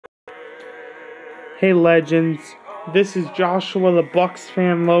Hey legends, this is Joshua the Bucks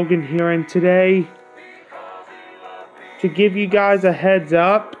fan Logan here, and today, to give you guys a heads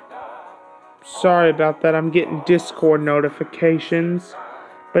up, sorry about that, I'm getting Discord notifications,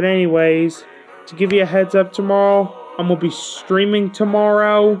 but anyways, to give you a heads up tomorrow, I'm going to be streaming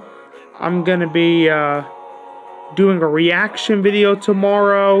tomorrow. I'm going to be doing a reaction video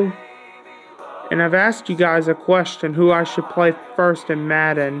tomorrow, and I've asked you guys a question, who I should play first in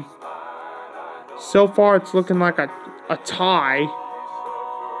Madden. So far, it's looking like a tie.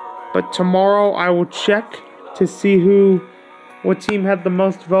 But tomorrow, I will check to see what team had the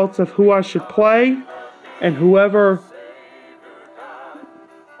most votes of who I should play. And whoever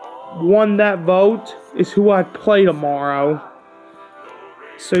won that vote is who I'd play tomorrow.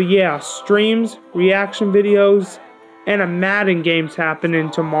 So yeah, streams, reaction videos, and a Madden game's happening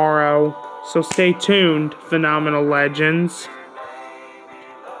tomorrow. So stay tuned, Phenomenal Legends.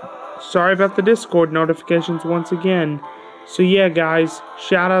 Sorry about the Discord notifications once again. So yeah, guys,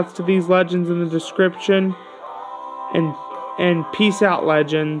 shoutouts to these legends in the description. And peace out,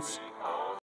 legends.